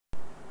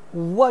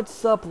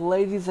What's up,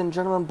 ladies and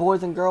gentlemen,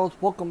 boys and girls?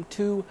 Welcome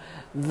to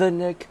the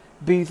Nick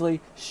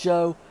Beasley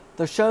Show,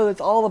 the show that's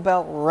all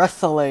about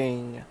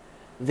wrestling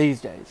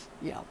these days.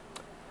 Yeah.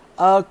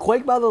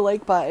 Quake by the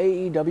Lake by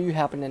AEW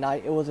happened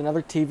tonight. It was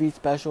another TV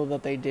special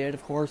that they did.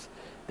 Of course,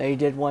 they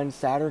did one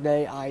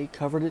Saturday. I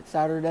covered it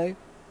Saturday.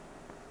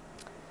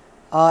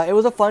 It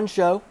was a fun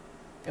show.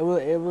 It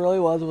really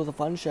was. It was a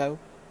fun show.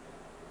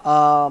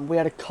 We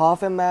had a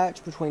coffin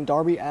match between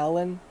Darby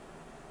Allin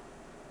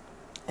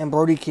and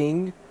Brody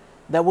King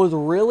that was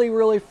really,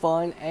 really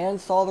fun,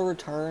 and saw the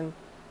return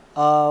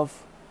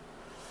of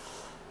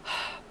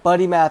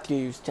Buddy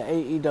Matthews to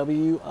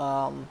AEW.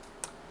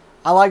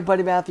 I like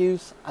Buddy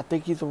Matthews. I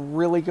think he's a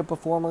really good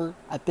performer.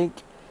 I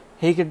think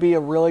he could be a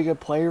really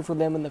good player for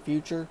them in the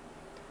future.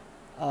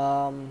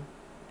 So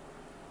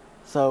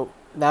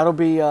that'll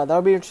be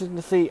interesting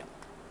to see.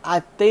 I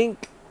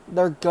think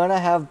they're gonna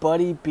have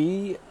Buddy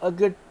be a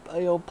good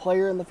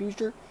player in the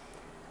future.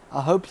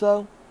 I hope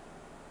so.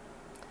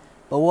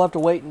 But we'll have to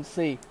wait and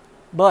see.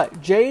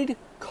 But Jade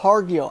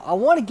Cargill, I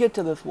want to get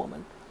to this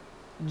woman.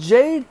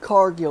 Jade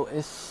Cargill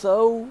is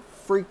so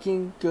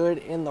freaking good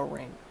in the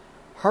ring.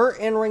 Her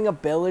in-ring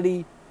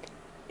ability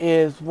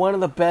is one of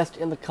the best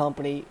in the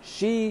company.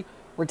 She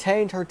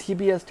retained her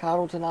TBS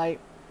title tonight.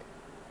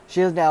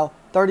 She is now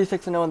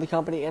 36-0 in the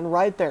company. And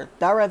right there,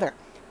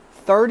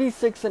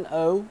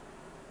 36-0,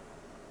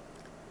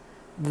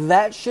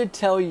 that should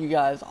tell you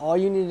guys all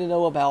you need to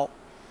know about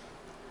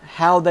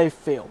how they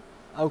feel.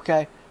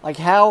 Okay? Like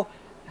how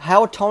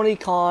Tony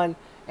Khan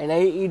and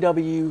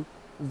AEW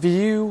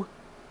view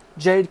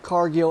Jade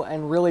Cargill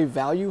and really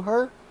value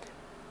her.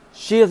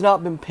 She has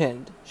not been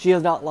pinned. She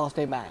has not lost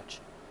a match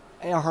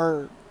in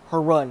her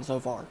run so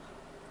far.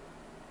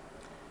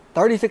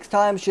 36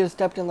 times she has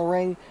stepped in the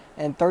ring,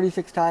 and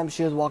 36 times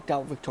she has walked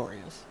out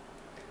victorious.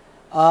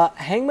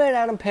 Hangman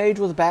Adam Page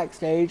was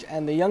backstage,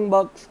 and the Young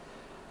Bucks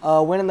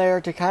went in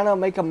there to kind of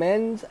make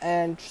amends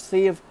and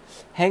see if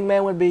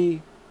Hangman would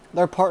be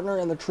their partner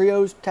in the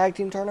Trios Tag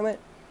Team Tournament.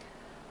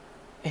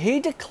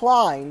 He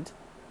declined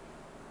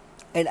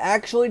and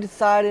actually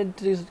decided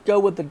to go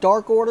with the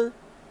Dark Order,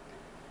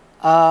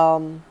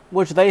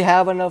 which they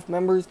have enough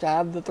members to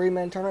have the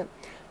three-man tournament,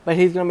 but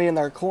he's going to be in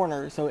their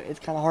corner, so it's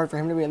kind of hard for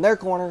him to be in their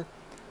corner,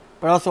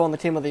 but also on the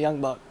team of the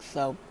Young Bucks,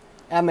 so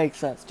that makes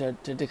sense to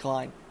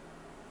decline.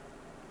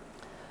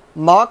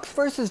 Mox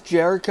versus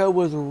Jericho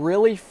was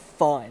really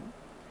fun.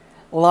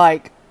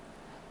 Like,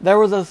 there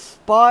was a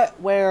spot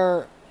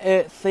where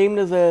it seemed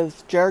as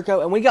if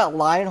Jericho, and we got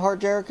Lionheart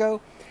Jericho,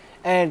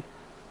 and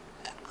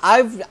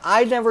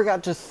I never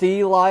got to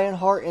see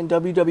Lionheart in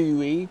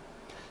WWE,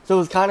 so it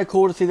was kind of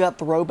cool to see that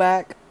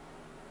throwback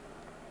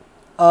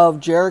of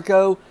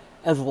Jericho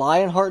as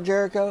Lionheart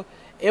Jericho.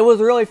 It was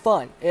really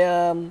fun.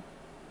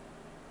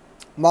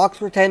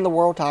 Mox retained the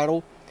world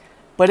title,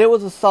 but it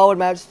was a solid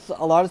match,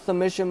 a lot of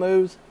submission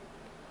moves.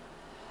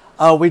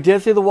 We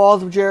did see the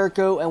Walls of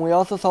Jericho, and we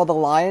also saw the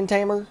Lion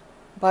Tamer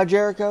by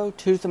Jericho,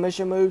 2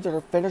 submission moves that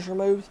are finisher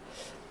moves.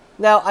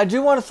 Now, I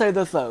do want to say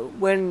this, though.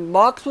 When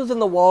Mox was in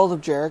the Walls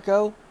of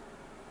Jericho,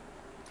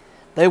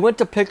 they went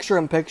to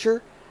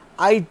picture-in-picture.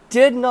 I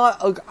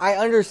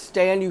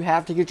understand you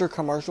have to get your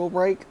commercial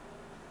break,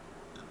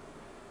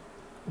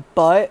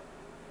 but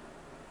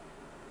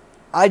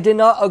I did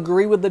not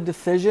agree with the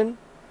decision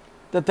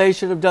that they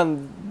should have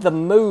done the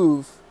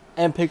move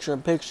and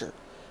picture-in-picture.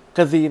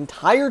 Because the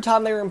entire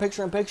time they were in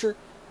picture-in-picture,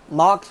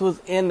 Mox was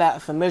in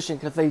that submission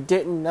because they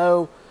didn't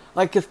know,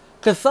 like,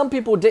 because some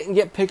people didn't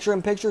get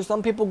picture-in-picture,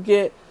 some people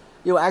get,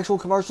 actual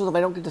commercials and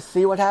they don't get to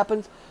see what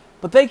happens,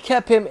 but they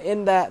kept him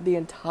in that the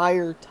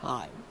entire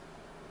time.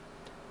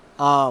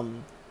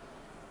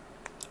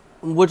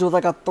 Which was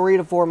like a 3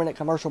 to 4 minute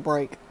commercial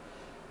break.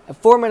 And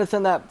 4 minutes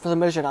in that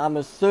submission, I'm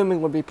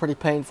assuming would be pretty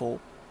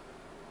painful.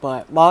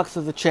 But Mox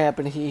is the champ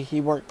and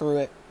he worked through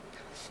it.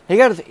 He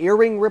got his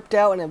earring ripped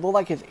out and it looked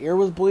like his ear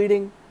was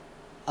bleeding.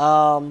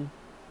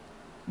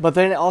 But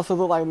then it also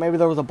looked like maybe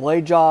there was a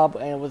blade job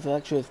and it was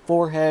actually his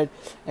forehead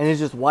and he's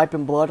just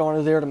wiping blood on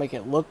his ear to make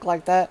it look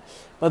like that.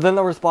 But then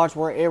there were spots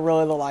where it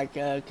really looked like,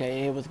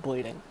 okay, it was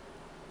bleeding.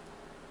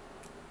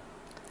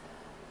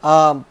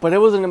 But it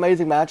was an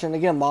amazing match, and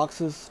again,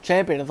 Mox is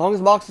champion. As long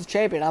as Mox is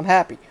champion, I'm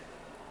happy.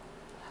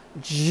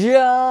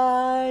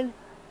 Jon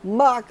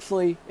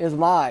Moxley is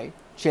my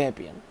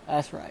champion.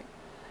 That's right.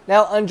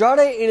 Now,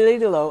 Andrade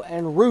Idolo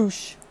and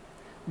Rush,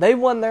 they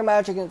won their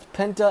match against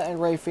Penta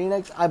and Rey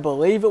Fenix. I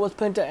believe it was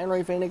Penta and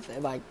Rey Fenix.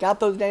 If I got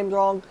those names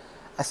wrong,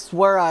 I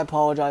swear I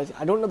apologize.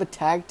 I don't know the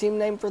tag team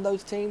name for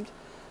those teams,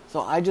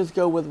 so I just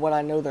go with what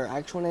I know their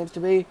actual names to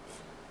be.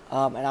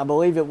 And I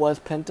believe it was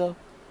Penta.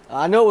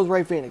 I know it was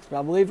Rey Fenix, but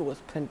I believe it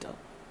was Penta.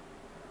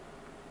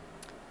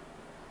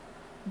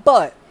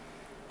 But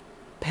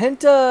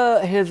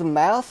Penta, his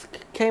mask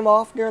came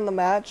off during the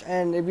match,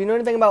 and if you know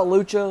anything about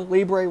Lucha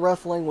Libre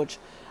Wrestling, which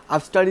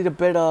I've studied a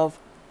bit of,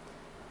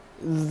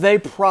 they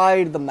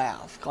pride the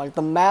mask. Like,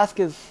 the mask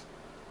is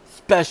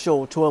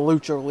special to a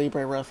Lucha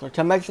Libre wrestler,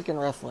 to Mexican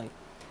wrestling.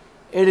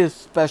 It is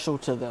special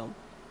to them.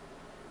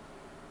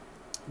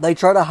 They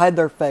try to hide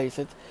their face.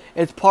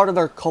 It's part of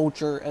their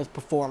culture as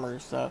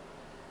performers. So,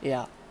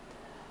 yeah.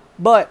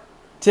 But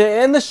to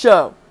end the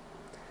show,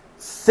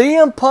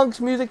 CM Punk's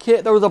music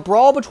hit. There was a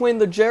brawl between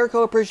the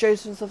Jericho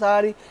Appreciation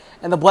Society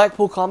and the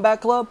Blackpool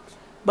Combat Club.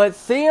 But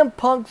CM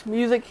Punk's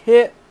music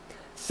hit.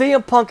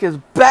 CM Punk is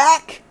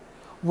back.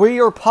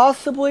 We are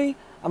possibly,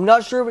 I'm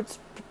not sure if it's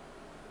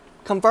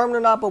confirmed or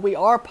not, but we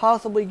are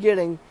possibly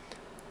getting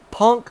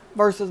Punk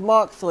versus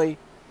Moxley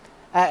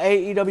at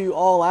AEW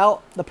All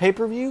Out, the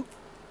pay-per-view.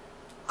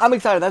 I'm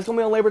excited. That's going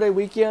to be on Labor Day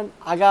weekend.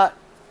 I got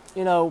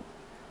a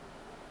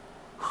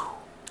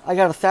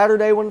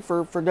Saturday one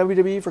for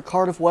WWE for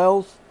Cardiff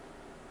Wells.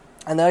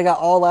 And then I got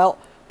All Out.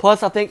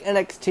 Plus, I think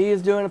NXT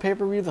is doing a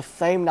pay-per-view the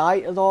same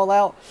night as All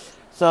Out.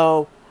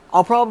 So,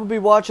 I'll probably be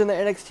watching the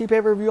NXT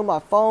pay-per-view on my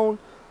phone.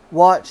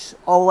 Watch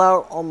All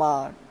Out on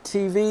my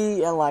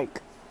TV. And,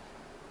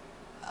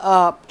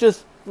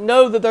 just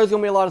know that there's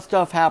going to be a lot of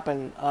stuff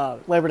happen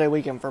Labor Day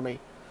weekend for me.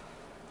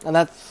 And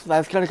that's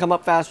going to come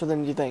up faster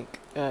than you think.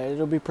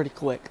 It'll be pretty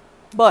quick.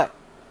 But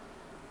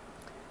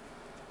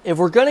if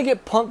we're going to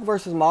get Punk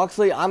versus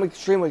Moxley, I'm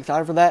extremely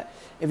excited for that.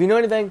 If you know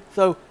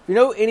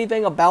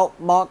anything about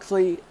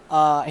Moxley,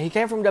 he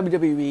came from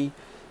WWE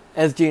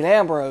as Dean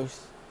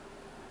Ambrose.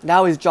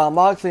 Now he's John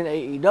Moxley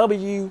in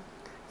AEW.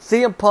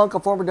 CM Punk, a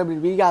former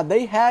WWE guy,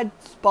 they had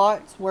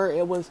spots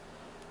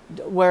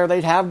where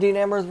they'd have Dean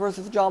Ambrose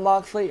versus John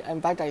Moxley.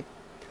 In fact,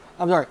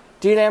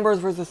 Dean Ambrose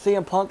versus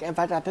CM Punk. In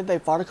fact, I think they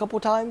fought a couple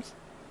times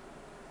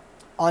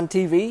on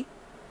TV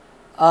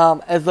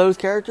as those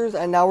characters.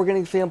 And now we're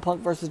getting CM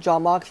Punk versus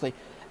John Moxley.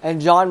 And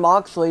John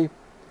Moxley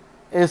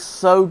is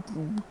so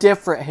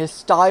different. His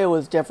style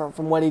is different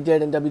from what he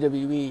did in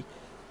WWE.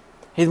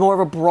 He's more of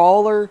a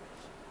brawler.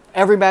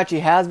 Every match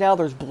he has now,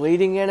 there's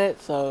bleeding in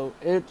it. So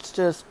it's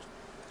just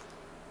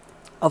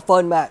a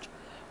fun match.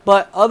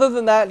 But other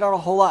than that, not a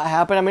whole lot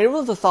happened. I mean, it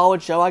was a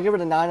solid show. I give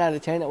it a 9 out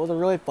of 10. It was a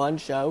really fun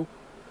show.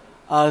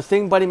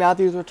 Seeing Buddy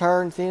Matthews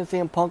return, seeing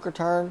CM Punk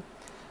return,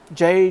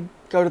 Jade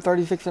go to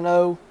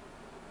 36-0.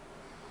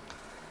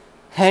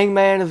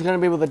 Hangman is going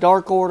to be with the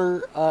Dark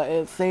Order,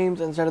 it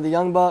seems, instead of the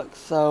Young Bucks.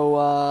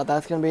 So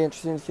that's going to be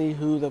interesting to see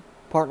who the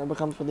partner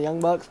becomes for the Young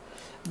Bucks.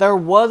 There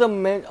was a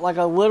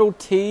little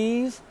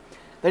tease.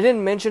 They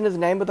didn't mention his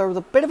name, but there was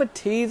a bit of a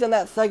tease in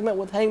that segment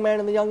with Hangman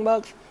and the Young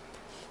Bucks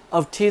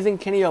of teasing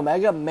Kenny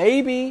Omega.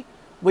 Maybe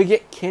we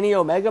get Kenny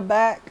Omega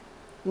back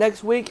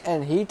next week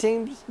and he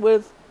teams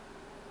with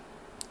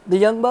the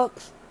Young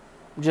Bucks.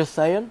 Just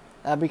saying.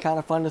 That'd be kind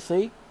of fun to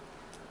see.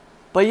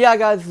 But yeah,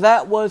 guys,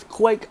 that was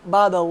Quake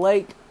by the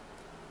Lake.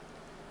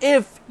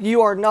 If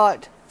you are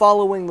not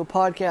following the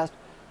podcast,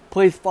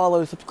 please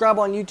follow. Subscribe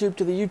on YouTube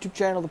to the YouTube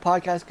channel. The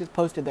podcast gets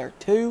posted there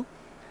too.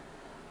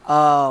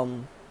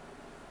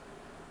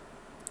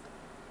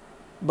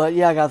 But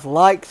yeah, guys,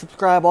 like,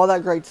 subscribe, all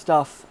that great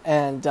stuff.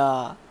 And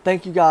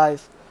thank you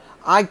guys.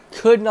 I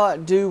could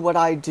not do what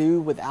I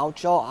do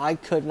without y'all. I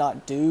could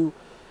not do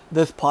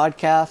this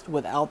podcast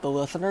without the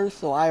listeners.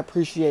 So I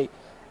appreciate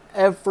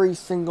every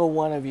single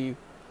one of you.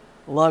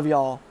 Love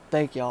y'all.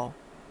 Thank y'all.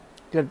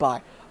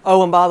 Goodbye.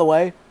 Oh, and by the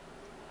way,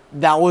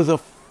 that was a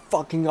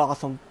fucking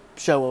awesome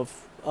show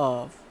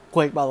of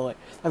Quake, by the way.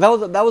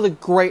 Like, that was a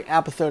great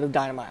episode of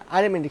Dynamite.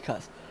 I didn't mean to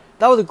cuss.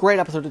 That was a great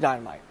episode of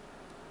Dynamite.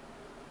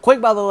 Quake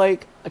by the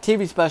Lake, a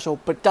TV special,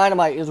 but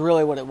Dynamite is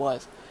really what it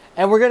was.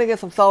 And we're going to get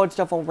some solid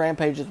stuff on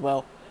Rampage as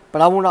well.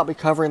 But I will not be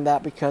covering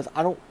that because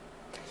I don't...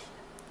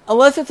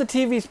 Unless it's a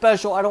TV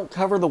special, I don't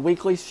cover the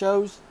weekly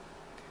shows.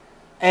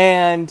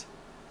 And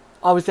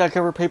obviously I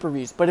cover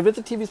pay-per-views. But if it's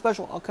a TV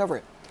special, I'll cover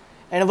it.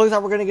 And it looks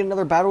like we're going to get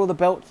another Battle of the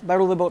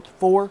Belts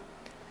 4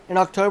 in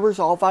October.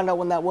 So I'll find out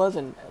when that was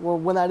and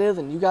when that is.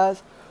 And you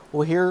guys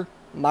will hear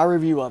my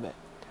review of it.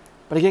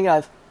 But again,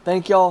 guys,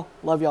 thank y'all.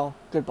 Love y'all.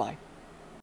 Goodbye.